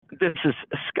This is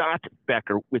Scott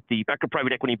Becker with the Becker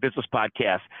Private Equity Business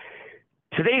Podcast.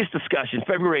 Today's discussion,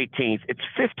 February 18th, it's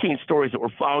 15 stories that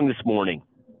we're following this morning.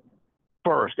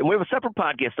 First, and we have a separate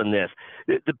podcast on this.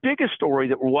 The biggest story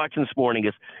that we're watching this morning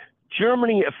is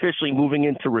Germany officially moving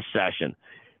into recession.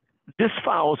 This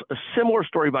follows a similar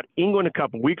story about England a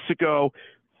couple weeks ago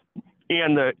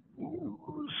and the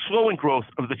slowing growth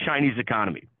of the Chinese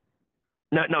economy.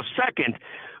 Now, second,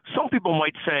 some people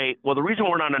might say, well, the reason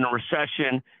we're not in a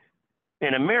recession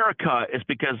in America is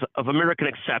because of American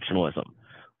exceptionalism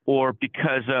or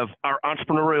because of our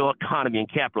entrepreneurial economy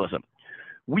and capitalism.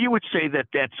 We would say that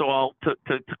that's all, to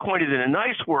coin it in a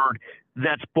nice word,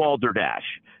 that's balderdash.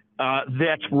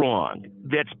 That's wrong.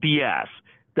 That's BS.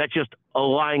 That's just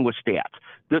aligning with stats.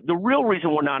 The real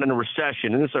reason we're not in a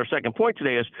recession, and this is our second point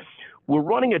today, is we're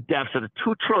running a deficit of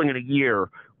 $2 trillion a year,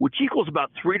 which equals about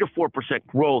 3 to 4%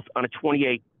 growth on a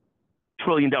 $28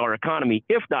 trillion economy,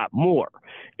 if not more.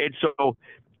 And so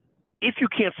if you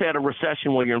can't stay out of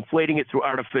recession when you're inflating it through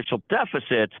artificial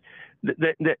deficits,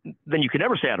 then you can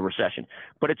never stay out of recession.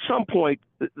 But at some point,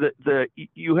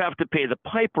 you have to pay the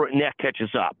piper, and that catches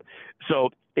up. So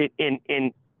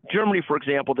in Germany, for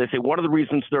example, they say one of the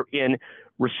reasons they're in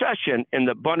recession, and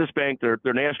the Bundesbank,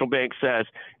 their national bank, says,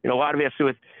 a lot of it has to do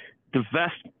with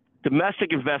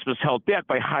domestic investments held back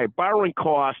by high borrowing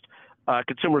costs.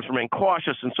 Consumers remain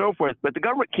cautious and so forth, but the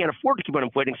government can't afford to keep on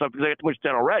inflating stuff because they have too much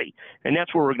debt already. And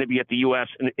that's where we're going to be at the U.S.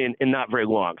 in not very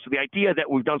long. So the idea that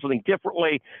we've done something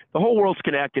differently, the whole world's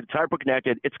connected, it's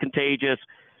hyper-connected, it's contagious.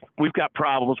 We've got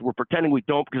problems. We're pretending we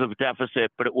don't because of a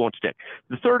deficit, but it won't stick.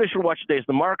 The third issue to watch today is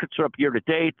the markets are up year to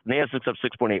date. The Nasdaq's up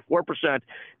 6.84%.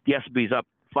 The S&P's up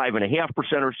 5.5%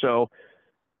 or so.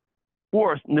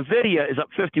 Fourth, NVIDIA is up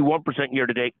 51% year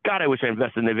to date. God, I wish I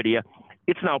invested in NVIDIA.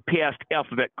 It's now passed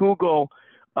Alphabet, Google,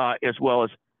 as well as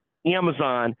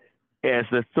Amazon as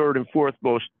the third and fourth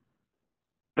most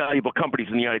valuable companies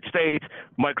in the United States.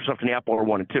 Microsoft and Apple are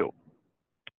 1 and 2.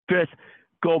 Fifth,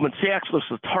 Goldman Sachs lifts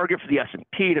the target for the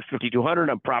S&P to 5,200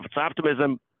 on profits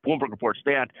optimism. Bloomberg reports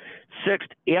that. Sixth,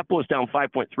 Apple is down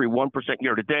 5.31%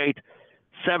 year to date.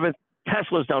 Seventh,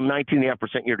 Tesla is down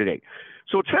 19.5% year to date.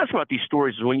 So what's fascinating about these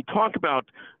stories is when you talk about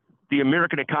the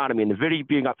American economy and NVIDIA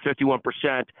being up 51%,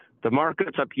 the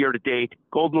market's up year to date,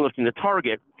 Goldman lifting the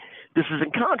target. This is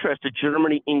in contrast to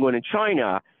Germany, England, and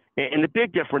China. And the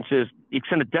big difference is the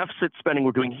extent of deficit spending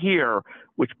we're doing here,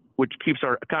 which keeps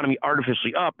our economy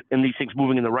artificially up and these things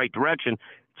moving in the right direction.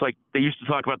 It's like they used to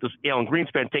talk about this Alan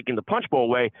Greenspan taking the punch bowl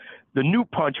away. The new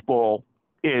punch bowl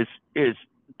is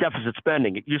deficit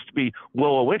spending. It used to be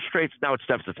low interest rates. Now it's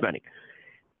deficit spending.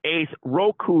 Eighth,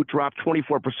 Roku dropped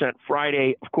 24%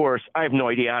 Friday. Of course, I have no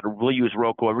idea how to really use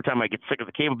Roku. Every time I get sick of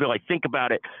the cable bill, I think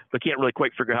about it, but can't really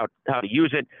quite figure out how to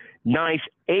use it. Ninth,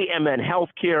 AMN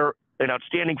Healthcare, an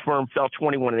outstanding firm, fell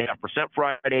 21.5%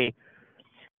 Friday.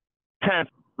 10th,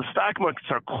 the stock markets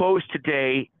are closed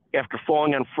today after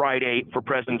falling on Friday for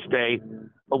President's Day.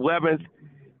 11th,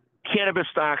 cannabis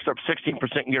stocks are up 16%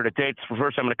 year to date. It's the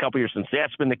first time in a couple years since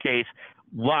that's been the case.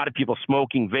 A lot of people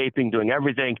smoking, vaping, doing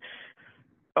everything.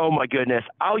 Oh, my goodness.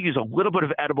 I'll use a little bit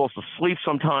of edibles to sleep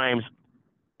sometimes.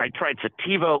 I tried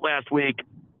sativa last week,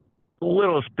 a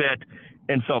little bit,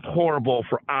 and felt horrible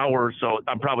for hours. So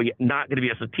I'm probably not going to be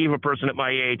a sativa person at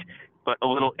my age, but a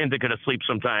little indica to sleep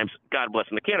sometimes. God bless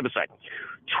on the cannabis side.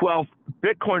 12th,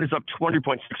 Bitcoin is up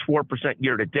 20.64%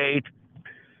 year to date.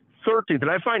 13th,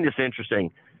 and I find this interesting,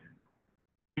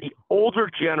 the older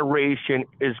generation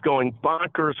is going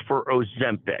bonkers for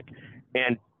Ozempic.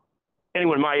 And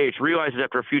anyone my age realizes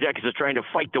after a few decades of trying to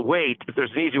fight the weight, if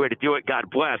there's an easy way to do it, God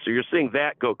bless. So you're seeing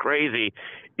that go crazy.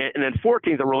 And then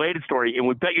 14th, a related story, and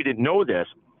we bet you didn't know this,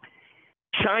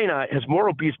 China has more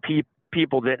obese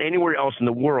people than anywhere else in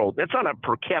the world. That's on a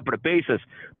per capita basis,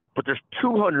 but there's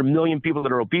 200 million people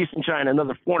that are obese in China,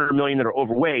 another 400 million that are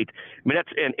overweight. I mean, that's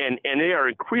and they are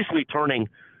increasingly turning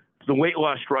to the weight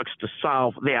loss drugs to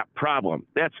solve that problem.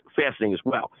 That's fascinating as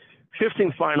well.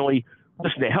 15th, finally,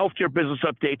 listen to healthcare business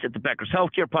updates at the Becker's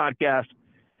Healthcare Podcast.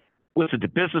 Listen to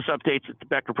business updates at the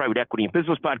Becker Private Equity and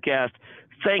Business Podcast.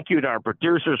 Thank you to our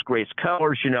producers, Grace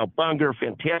Keller, Chanel Bunger,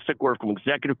 fantastic work from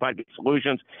Executive Podcast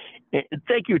Solutions. And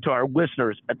thank you to our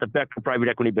listeners at the Becker Private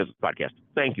Equity and Business Podcast.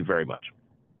 Thank you very much.